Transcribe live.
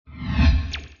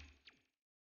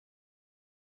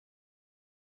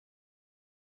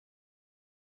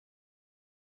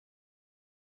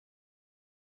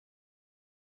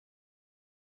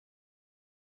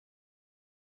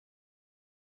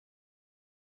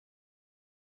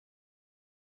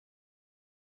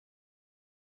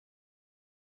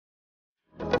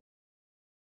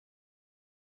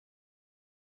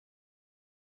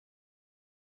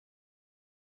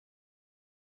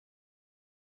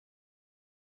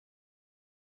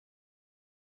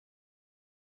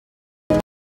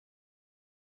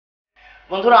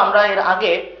বন্ধুরা আমরা এর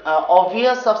আগে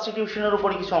অবভিয়াস সাবস্টিটিউশনের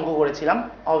উপরে কিছু অঙ্ক করেছিলাম।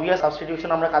 অবভিয়াস সাবস্টিটিউশন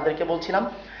আমরা কাদেরকে বলছিলাম?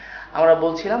 আমরা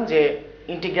বলছিলাম যে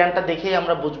ইন্টিগ্র্যান্ডটা দেখেই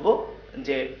আমরা বুঝবো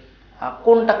যে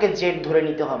কোনটাকে জেড ধরে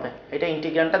নিতে হবে। এটা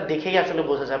ইন্টিগ্র্যান্ডটা দেখেই আসলে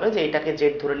বোঝা যাবে যে এটাকে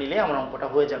জেড ধরে নিলে আমার অঙ্কটা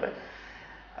হয়ে যাবে।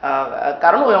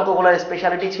 কারণ ওই অঙ্কগুলোর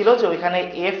স্পেশালিটি ছিল যে ওইখানে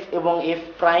এফ এবং এফ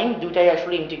প্রাইম দুইটাই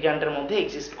আসলে ইন্টিগ্র্যান্ডের মধ্যে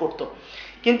এক্সিস্ট করতো।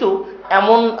 কিন্তু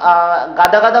এমন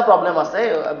গাদা গাদা প্রবলেম আছে,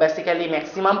 বেসিক্যালি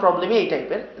ম্যাক্সিমাম প্রবলেমই এই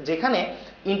টাইপের, যেখানে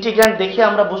ইন্টিগ্র্যান্ড দেখে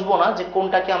আমরা বুঝবো না যে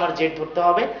কোনটাকে আমার জেড ধরতে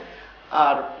হবে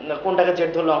আর কোনটাকে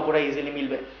জেড ধরলে অঙ্কটা ইজিলি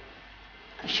মিলবে।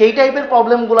 সেই টাইপের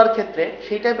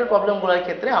প্রবলেমগুলোর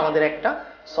ক্ষেত্রে আমাদের একটা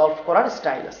সলভ করার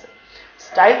স্টাইল আছে।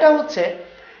 স্টাইলটা হচ্ছে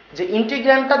যে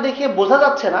ইন্টিগ্র্যান্ডটা দেখে বোঝা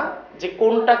যাচ্ছে না যে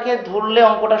কোনটাকে ধরলে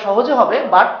অঙ্কটা সহজে হবে,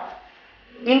 বাট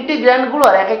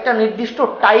ইন্টিগ্র্যান্ডগুলোর এক একটা নির্দিষ্ট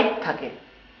টাইপ থাকে।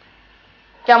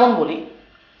 কেমন বলি,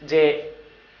 যে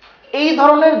এই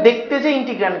ধরনের দেখতে যে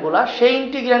ইন্টিগ্র্যান্ডগুলো, সেই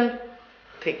ইন্টিগ্র্যান্ড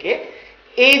থেকে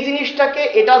এই জিনিসটাকে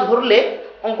এটা ধরলে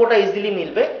অঙ্কটা ইজিলি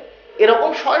মিলবে, এরকম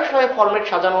শয়ে শয়ে ফরম্যাট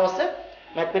সাজানো আছে।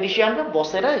 ম্যাথমেটিশিয়ানরা,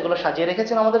 বসেরা এগুলো সাজিয়ে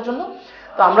রেখেছেন আমাদের জন্য।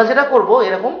 তো আমরা যেটা করব,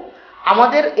 এরকম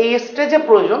আমাদের এই স্টেজে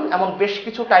প্রয়োজন এমন বেশ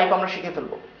কিছু টাইপ আমরা শিখে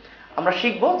ফেলবো। আমরা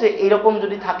শিখবো যে এইরকম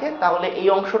যদি থাকে তাহলে এই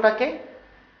অংশটাকে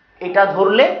এটা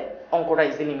ধরলে অঙ্কটা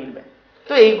ইজিলি মিলবে।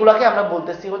 তো এইগুলাকে আমরা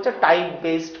বলতেছি হচ্ছে টাইপ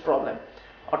বেসড প্রবলেম।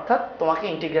 অর্থাৎ তোমাকে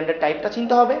ইন্টিগ্র্যান্ডের টাইপটা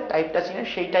চিনতে হবে, টাইপটা চিনে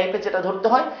সেই টাইপে যেটা ধরতে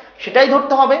হয় সেটাই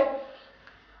ধরতে হবে,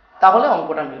 তাহলে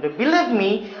অঙ্কটা মিলবে। বিলিভ মি,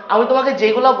 আমি তোমাকে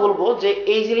যেগুলা বলবো যে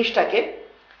এই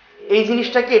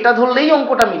জিনিসটাকে এটা ধরলেই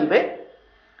অঙ্কটা মিলবে,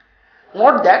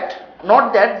 নট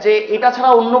দ্যাট যে এটা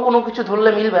ছাড়া অন্য কোনো কিছু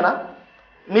ধরলে মিলবে না,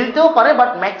 মিলতেও পারে,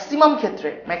 বাট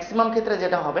ম্যাক্সিমাম ক্ষেত্রে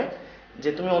যেটা হবে যে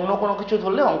তুমি অন্য কোনো কিছু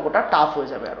ধরলে অঙ্কটা টাফ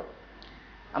হয়ে যাবে। আরো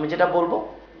আমি যেটা বলবো,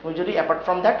 তুমি যদি অ্যাপার্ট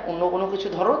ফ্রম দ্যাট অন্য কোনো কিছু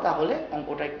ধরো তাহলে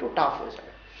অঙ্কটা একটু টাফ হয়ে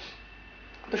যাবে।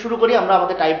 তো শুরু করি আমরা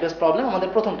আমাদের টাইপ বেস প্রবলেম। আমাদের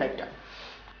প্রথম টাইপটা,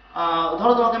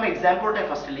 ধরো তোমাকে আমি এক্সাম্পলটা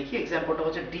ফার্স্টে লিখি। এক্সাম্পলটা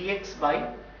হচ্ছে dx by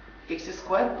x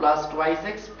square plus twice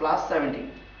x plus 17।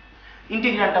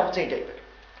 ইন্টিগ্র্যান্ডটা হচ্ছে এই টাইপের।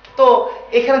 তো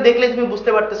এখানে দেখলে তুমি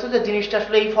বুঝতে পারতেছো যে জিনিসটা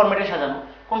আসলে এই ফরম্যাটে সাজানো।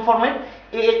 কোন format?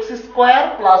 ax square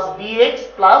plus bx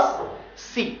plus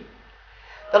c।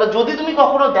 তাহলে যদি তুমি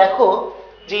কখনো দেখো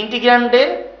যে ইন্টিগ্র্যান্ডের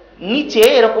নিচে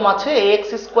এরকম আছে ax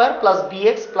square plus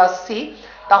bx plus c,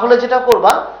 তাহলে যেটা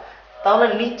করবা, তাহলে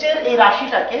নিচের এই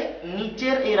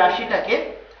রাশিটাকে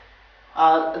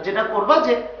যেটা করবা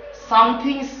যে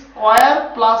সামথিং স্কোয়ার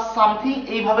প্লাস সামথিং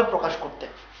এইভাবে প্রকাশ করতে,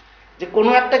 যে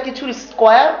কোনো একটা কিছু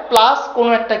স্কোয়ার প্লাস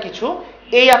কোনো একটা কিছু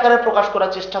এই আকারে প্রকাশ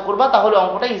করার চেষ্টা করবা, তাহলে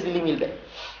অঙ্কটা ইজিলি মিলবে।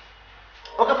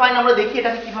 ওকে ফাইন, আমরা দেখি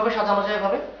এটাকে কিভাবে সাজানো যায়।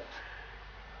 এভাবে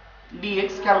dx,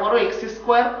 খেয়াল করো, x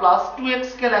স্কোয়ার প্লাস 2x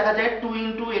কে লেখা যায় 2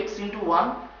 ইন্টু এক্স ইন্টু 1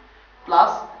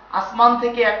 প্লাস আসমান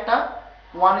থেকে একটা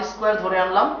 1 স্কোয়ার ধরে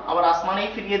আনলাম, আবার আসমানেই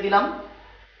ফিরিয়ে দিলাম।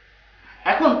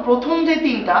 এখন প্রথম যে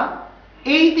তিনটা,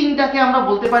 এই তিনটাকে আমরা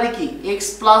বলতে পারি কি x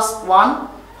plus 1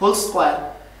 whole square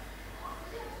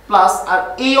plus, আর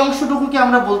এই অংশটুকুকে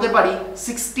আমরা বলতে পারি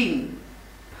 16।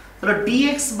 তাহলে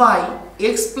dx by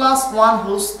x plus 1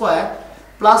 whole square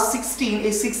plus 16,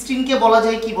 এই 16 কে বলা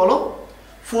যায় কি বলো?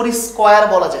 4 স্কোয়ার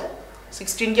বলা যায়।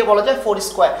 16 কে বলা যায় 4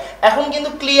 স্কোয়ার। এখন কিন্তু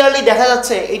ক্লিয়ারলি দেখা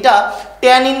যাচ্ছে এটা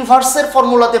tan ইনভার্সের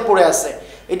ফর্মুলাতে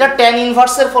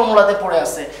পড়ে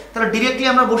আছে, তাহলে ডিরেক্টলি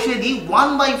আমরা বসিয়ে দিই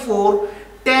 1/4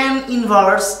 tan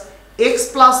inverse x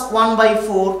plus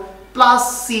 1/4 plus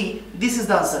c, this is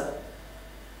the answer.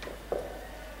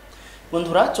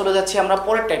 বন্ধুরা চলে যাচ্ছি আমরা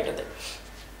পরের টাইপটাতে।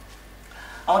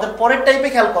 আমাদের পরের টাইপে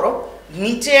খেয়াল করো,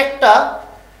 নিচে একটা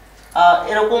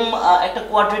এরকম একটা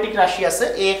কোয়াড্রেটিক রাশি আছে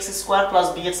ax square plus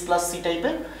bx plus c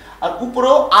টাইপের, আর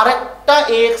উপরেও আরেকটা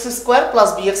ax square plus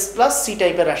bx plus c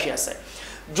টাইপের রাশি আছে।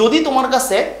 যদি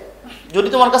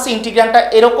তোমার কাছে ইন্টিগ্র্যান্ডটা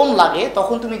এরকম লাগে,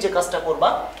 তখন তুমি যে কাজটা করবা,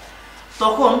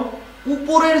 তখন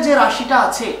উপরের যে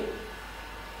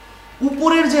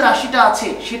রাশিটা আছে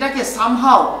সেটাকে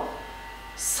সামহাউ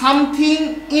সামথিং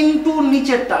ইনটু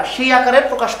নিচেরটা সেই আকারে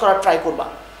প্রকাশ করার ট্রাই করবা।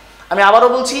 আমি আবারও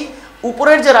বলছি,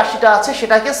 উপরের যে রাশিটা আছে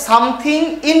সেটাকে সামথিং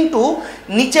ইনটু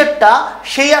নিচেরটা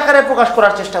সেই আকারে প্রকাশ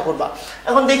করার চেষ্টা করবা।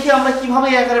 এখন দেখি আমরা কিভাবে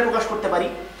এই আকারে প্রকাশ করতে পারি।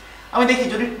 আমি দেখি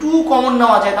যদি 2 কমন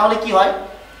নেওয়া যায় তাহলে কি হয়?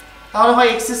 তাহলে হয়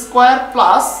x square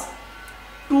plus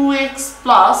 2x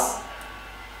plus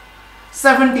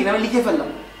 17।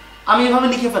 আমি এভাবে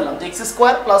লিখে ফেললাম যে x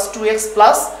square plus 2x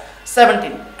plus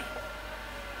 17।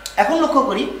 এখন লক্ষ্য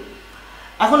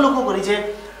করি যে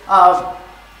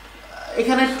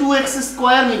এখানে 2x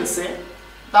স্কোয়ার মিলছে,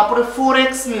 তারপরে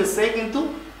 4x মিলছে, কিন্তু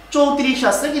 34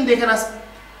 আছে, কিন্তু এখানে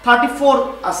 34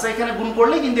 আছে, এখানে গুণ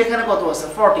করলে কিন্তু এখানে কত আছে?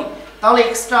 40। তাহলে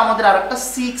এক্সট্রা আমাদের আরেকটা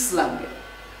 6 লাগবে,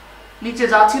 নিচে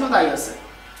যা ছিল তাই আছে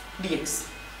dx।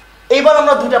 এইবার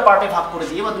আমরা দুইটা পার্টে ভাগ করে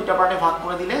দিই, এবার দুইটা পার্টে ভাগ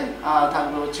করে দিলে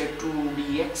থাকবে হচ্ছে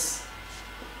 2dx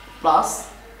plus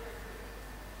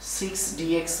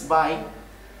 6dx by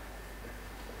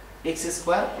x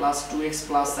square plus 2x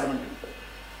plus 17,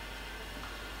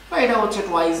 এটা হচ্ছে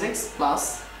 2x প্লাস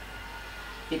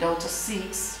এটা হচ্ছে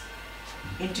 6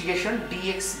 integration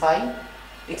dx by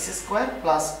x square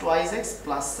plus 2x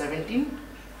plus 17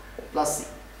 plus c।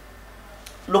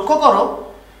 লক্ষ্য করো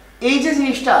এই যে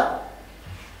জিনিসটা,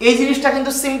 এই জিনিসটা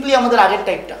কিন্তু সিম্পলি আমাদের আগের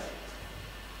টাইপটা,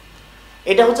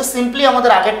 এটা হচ্ছে সিম্পলি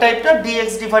আমাদের আগের টাইপটা dx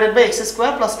divided by x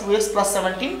square plus 2x plus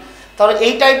 17। তাহলে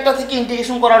এই টাইপটা থেকে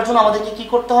ইন্টিগ্রেশন করার জন্য আমাদেরকে কি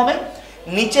করতে হবে,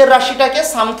 নিচের রাশিটাকে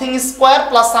সামথিং স্কোয়ার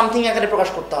প্লাস সামথিং আকারে প্রকাশ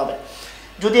করতে হবে।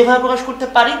 যদি এভাবে প্রকাশ করতে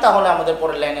পারি তাহলে আমাদের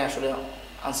পরের লাইনে আসলে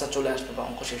আনসার চলে আসবে বা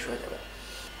অঙ্ক শেষ হয়ে যাবে।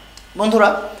 বন্ধুরা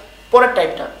পরের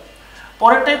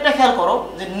টাইপটা খেয়াল করো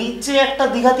যে নিচে একটা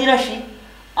দ্বিঘাতী রাশি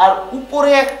আর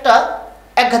উপরে একটা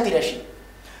একঘাতী রাশি।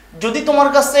 যদি তোমার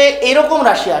কাছে এরকম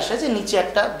রাশি আসে যে নিচে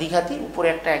একটা দ্বিঘাতী উপরে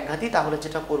একটা একঘাতী, তাহলে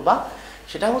যেটা করবা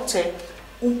সেটা হচ্ছে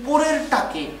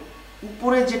উপরেরটাকে,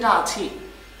 উপরে যেটা আছে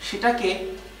সেটাকে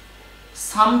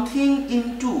সামথিং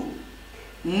ইনটু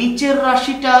নিচের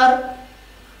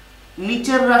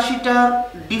রাশিটার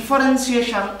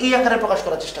ডিফারেন্সিয়েশন এই আকারে প্রকাশ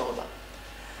করার চেষ্টা করবা।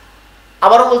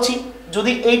 আবারও বলছি,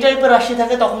 যদি এই টাইপের রাশি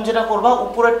থাকে তখন যেটা করবা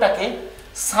উপরেরটাকে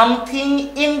সামথিং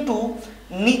ইনটু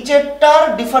নিচেরটার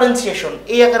ডিফারেন্সিয়েশন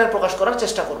এই আকারে প্রকাশ করার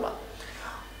চেষ্টা করবা।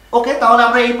 ওকে, তাহলে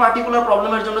আমরা এই পার্টিকুলার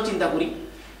প্রবলেমের জন্য চিন্তা করি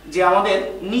যে আমাদের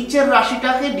নিচের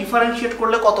রাশিটাকে ডিফারেন্সিয়েট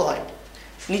করলে কত হয়।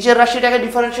 নিচের রাশিটাকে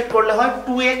ডিফারেন্সিয়েট করলে হয়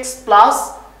 2x প্লাস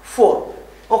 4।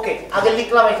 ওকে, আগে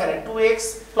লিখলাম এখানে 2x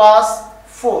প্লাস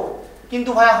 4, কিন্তু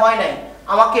ভাইয়া হয় নাই,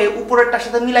 আমাকে উপরেরটার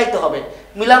সাথে মিলাইতে হবে।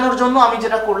 মিলানোর জন্য আমি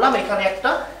যেটা করলাম এখানে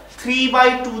একটা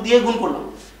 3/2 দিয়ে গুণ করলাম।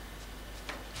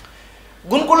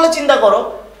 গুণ করলে চিন্তা করো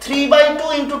 3/2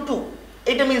 ইন্টু 2,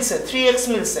 এটা মিলছে, 3x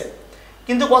মিলছে,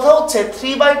 কিন্তু কথা হচ্ছে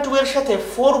 3/2 এর সাথে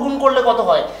 4 গুণ করলে কত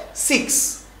হয় 6,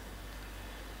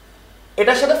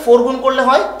 এটার সাথে 4 গুণ করলে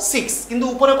হয় 6, কিন্তু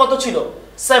উপরে কত ছিল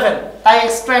 7, তাই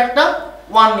এক্সট্রা একটা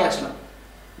 1 নিয়ে আসলাম।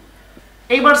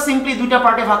 এইবার সিম্পলি দুইটা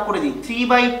পার্টে ভাগ করে দিই,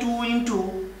 3/2 into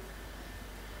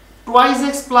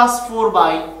 2x plus 4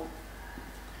 by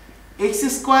x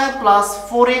square plus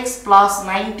 4x plus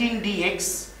 19 dx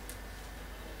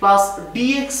plus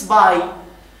dx by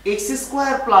x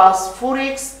square plus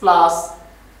 4x plus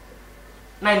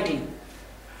 19।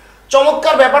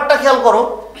 চমৎকার ব্যাপারটা খেয়াল করো,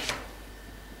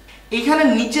 এখানে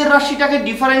নিচের রাশিটাকে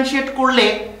ডিফারেন্সিয়েট করলে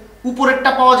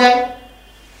উপরেরটা পাওয়া যায়,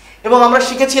 এবং আমরা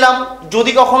শিখেছিলাম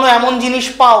যদি কখনো এমন জিনিস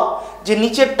পাও যে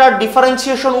নিচেরটার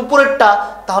ডিফারেন্সিয়েশন উপরেরটা,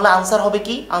 তাহলে আনসার হবে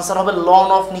কি, আনসার হবে লন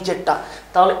অফ নিচেরটা।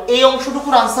 তাহলে এই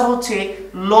অংশটুকুর আনসার হচ্ছে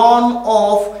লন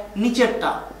অফ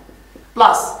নিচেরটা।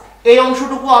 প্লাস এই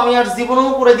অংশটুকু আমি আর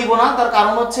জীবনেও করে দিব না, তার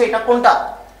কারণ হচ্ছে এটা কোনটা,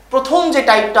 প্রথম যে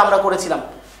টাইপটা আমরা করেছিলাম,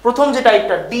 প্রথম যে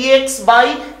টাইপটা dx by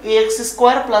ax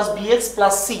square plus bx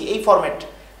plus c, এই ফরম্যাট।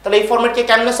 তাহলে এই ফরম্যাটকে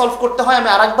কেমনে সলভ করতে হয় আমি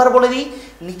আরেকবার বলে দিই,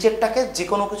 নিচেরটাকে যে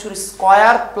কোনো কিছুর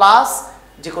স্কোয়ার প্লাস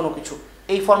যে কোনো কিছু,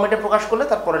 এই ফরম্যাটে প্রকাশ করলে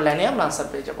তারপরের লাইনে আমরা আনসার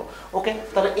পেয়ে যাব। ওকে,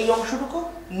 তাহলে এই অংশটুকু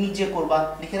নিজে করবা,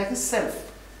 লিখে রাখি সেলফ।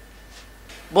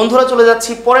 বন্ধুরা চলে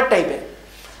যাচ্ছি পরের টাইপে।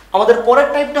 আমাদের পরের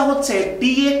টাইপটা হচ্ছে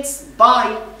dx বাই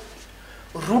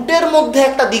রুটের মধ্যে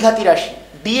একটা দ্বিঘাতী রাশি,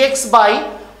 dx বাই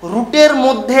রুটের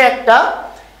মধ্যে একটা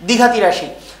দ্বিঘাতী রাশি।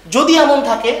 যদি এমন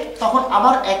থাকে তখন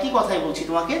আবার একই কথাই বলছি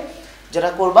তোমাকে,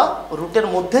 যেটা করবা রুটের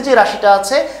মধ্যে যে রাশিটা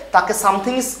আছে তাকে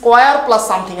সামথিং স্কোয়ার প্লাস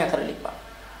সামথিং আকারে লিখবা।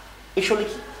 এসো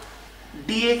লিখি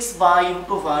dx by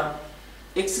root over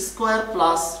x square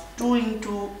plus 2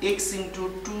 into x into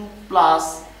 2 plus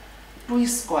 2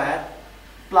 square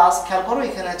plus, খেয়াল করো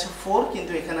এখানে আছে 4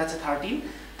 কিন্তু এখানে আছে 13,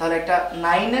 তাহলে একটা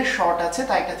 9 এর শর্ট আছে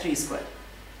তাই একটা 3 স্কোয়ার।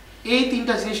 এই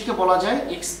তিনটা জিনিসকে বলা যায়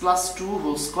x plus 2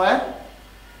 whole square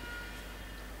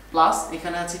plus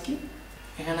এখানে আছে কি,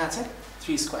 এখানে আছে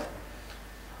 3 স্কোয়ার।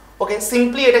 ওকে,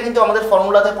 সিম্পলি এটা কিন্তু আমাদের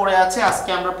ফর্মুলাতে পড়ে আছে। আজকে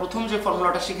আমরা প্রথম যে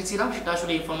ফর্মুলাটা শিখেছিলাম সেটা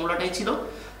আসলে এই ফর্মুলাটাই ছিল,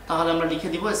 তাহলে আমরা লিখে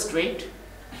দিব স্ট্রেইট।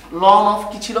 লন অফ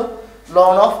কি ছিল,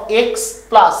 লন অফ x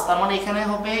প্লাস, তার মানে এখানে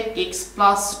হবে x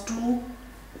plus 2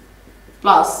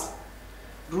 plus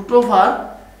root over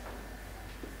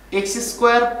x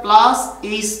square plus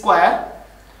a square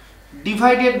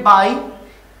divided by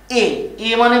a, a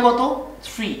মানে কত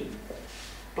 3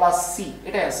 প্লাস c,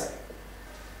 এটাই আছে।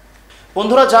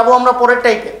 বন্ধুরা যাবো আমরা পরের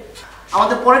টাইপে।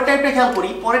 আমাদের পরের টাইপটা খেয়াল করি,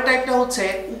 পরের টাইপটা হচ্ছে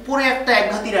উপরে একটা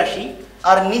একঘাতী রাশি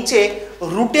আর নিচে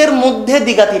রুটের মধ্যে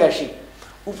দ্বিঘাতী রাশি।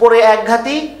 উপরে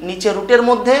একঘাতী, নিচে রুটের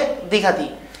মধ্যে দ্বিঘাতী।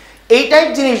 এই টাইপ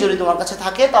জিনিস যদি তোমার কাছে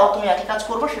থাকে তাও তুমি একই কাজ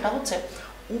করবে, সেটা হচ্ছে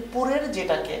উপরের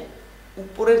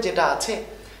যেটা আছে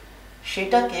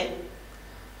সেটাকে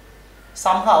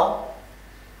সামহাও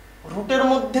রুটের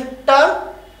মধ্যেটার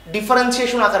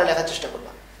ডিফারেন্সিয়েশন আকারে লেখার চেষ্টা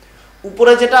করবা।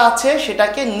 উপরে যেটা আছে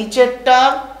সেটাকে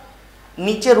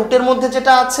নিচে রুটের মধ্যে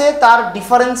যেটা আছে তার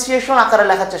ডিফারেন্সিয়েশন আকারে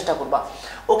লেখার চেষ্টা করবা।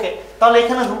 ওকে, তাহলে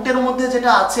এখানে রুটের মধ্যে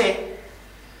যেটা আছে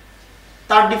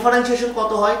তার ডিফারেন্সিয়েশন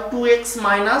কত হয় 2x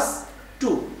 -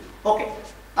 2। ওকে,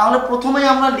 তাহলে প্রথমেই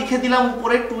আমরা লিখে দিলাম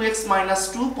উপরে 2x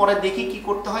 - 2, পরে দেখি কি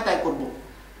করতে হয় তাই করব।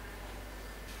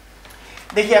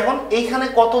 দেখি এখন এইখানে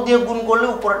কত দিয়ে গুণ করলে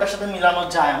উপরেটার সাথে মিলানো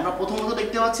যায়। আমরা প্রথমত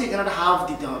দেখতে পাচ্ছি এখানে একটা হাফ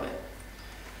দিতে হবে,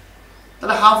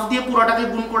 তাহলে হাফ দিয়ে পুরোটাকে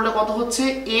গুণ করলে কত হচ্ছে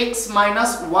x -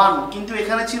 1, কিন্তু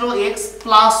এখানে ছিল x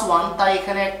 + 1, তাই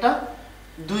এখানে একটা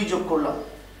 2 যোগ করলাম।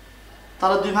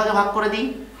 তাহলে 2 ভাগে ভাগ করে দিই,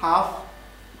 half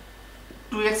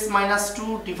 2x - 2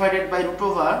 divided by √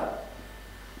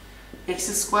 x²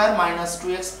 -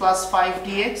 2x + 5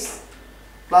 dx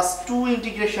plus 2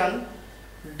 integration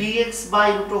dx by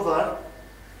 √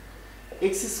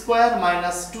 x²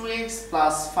 - 2x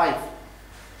 + 5।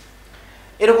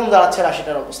 এরকম দাঁড়াচ্ছে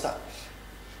রাশিটার অবস্থা।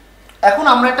 এখন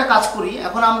আমরা একটা কাজ করি,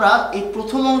 এখন আমরা এই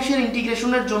প্রথম অংশের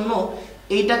ইন্টিগ্রেশনের জন্য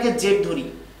এইটাকে z ধরি।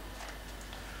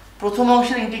 প্রথম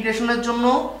অংশের ইন্টিগ্রেশনের জন্য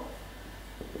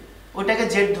ওইটাকে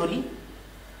z ধরি,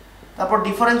 তারপর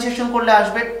ডিফারেন্সিয়েশন করলে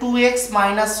আসবে 2x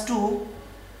 - 2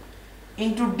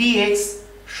 ইন্টু dx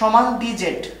সমান dz।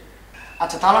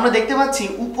 আচ্ছা, তাহলে আমরা দেখতে পাচ্ছি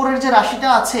উপরের যে রাশিটা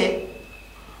আছে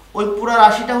ওই পুরো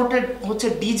রাশিটা হচ্ছে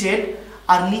dz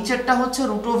আর নিচেরটা হচ্ছে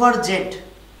 √z।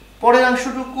 পরের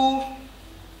অংশটুকু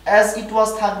অ্যাজ ইট ওয়াজ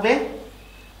থাকবে।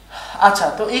 আচ্ছা,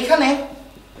 তো এখানে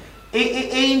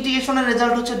এই ইন্টিগ্রেশনের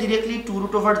রেজাল্ট হচ্ছে ডিরেক্টলি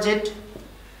 2√z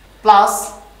প্লাস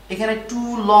এখানে 2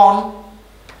 ln।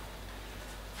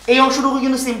 এই অংশটুকু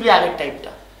কিন্তু সিম্পলি আগের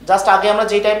টাইপটা, জাস্ট আগে আমরা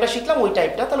যে টাইপটা শিখলাম ওই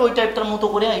টাইপটা, তাহলে ওই টাইপটার মতো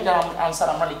করে এটার আনসার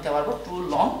আমরা লিখতে পারবো 2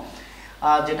 ln।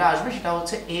 যেটা আসবে সেটা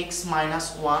হচ্ছে x -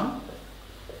 1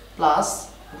 plus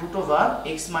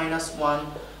 √x - 1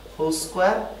 whole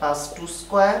square plus 2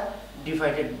 square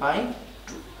divided by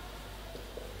 2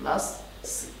 plus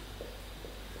c।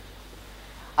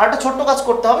 আর একটা ছোট্ট কাজ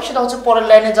করতে হবে, সেটা হচ্ছে পরের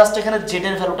লাইনে জাস্ট এখানে z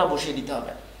এর ভ্যালুটা বসিয়ে দিতে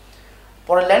হবে।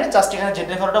 পরের লাইনে জাস্ট এখানে z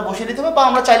এর ভ্যালুটা বসিয়ে দিতে হবে, বা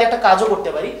আমরা চাইলে একটা কাজও করতে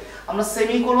পারি, আমরা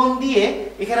সেমিকোলন দিয়ে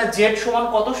এখানে z সমান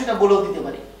কত সেটা বলেও দিতে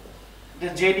পারি, যে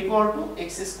z =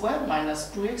 x²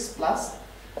 - 2x +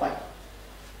 5।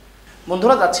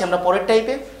 বন্ধুরা, যাচ্ছি আমরা পরের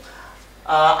টাইপে।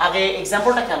 আগে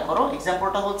এক্সাম্পলটা খেয়াল করো।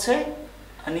 এক্সাম্পলটা হচ্ছে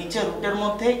নিচে রুটের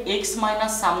মধ্যে x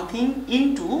 - something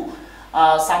into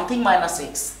something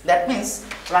 - x। That means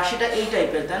রাশিটা এই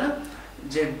টাইপের, তাই না,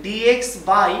 যে dx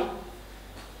by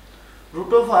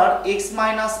 √x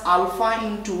 - alpha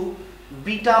into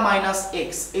beta - x,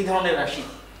 এই ধরনের রাশি।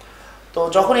 তো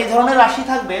যখন এই ধরনের রাশি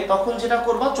থাকবে তখন যেটা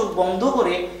করবা, চোখ বন্ধ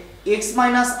করে x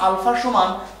 - আলফা সমান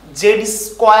z²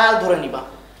 ধরে নিবা।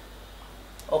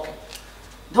 ওকে,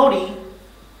 ধরি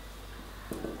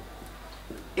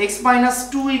x -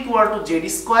 2 = z²,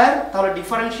 তাহলে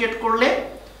ডিফারেন্সিয়েট করলে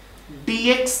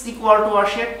dx =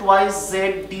 আসে twice z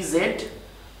dz,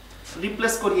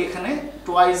 রিপ্লেস করি এখানে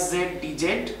twice z dz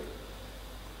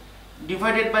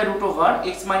divided by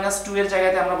 √x - 2 এর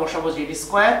জায়গাতে আমরা বসাবো z²,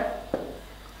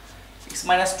 x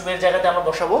 - 2 এর জায়গাতে আমরা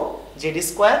বসাবো z²।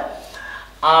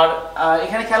 আর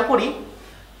এখানে খেয়াল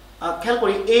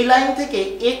করি এই লাইন থেকে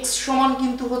x সমান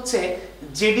কিন্তু হচ্ছে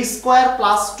z² +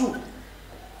 2,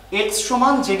 x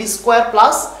সমান z²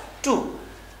 + 2।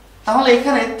 তাহলে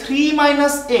এখানে 3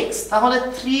 - x, তাহলে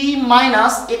 3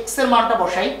 - x এর মানটা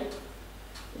বসাই,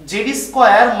 z²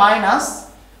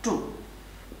 - 2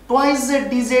 twice z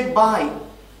dz by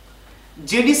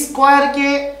z² K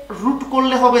root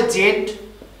করলে হবে z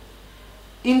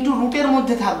ইনটু রুটের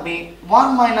মধ্যে থাকবে 1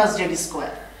 - z²,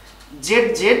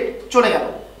 z চলে গেল।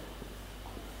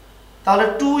 তাহলে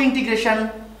 2 integration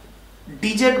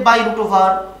dz by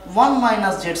 √1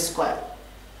 - z²,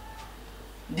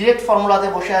 direct ফর্মুলাতে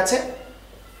বসে আছে।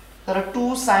 তাহলে 2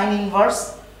 sin inverse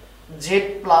z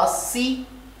plus c,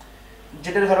 z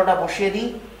এর ভ্যালুটা বসিয়ে দিই।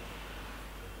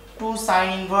 2 sin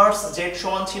ইনভার্স z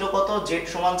সমান ছিল কত, z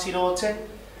সমান ছিল হচ্ছে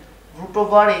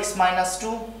 √x -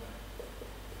 2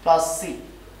 প্লাস c।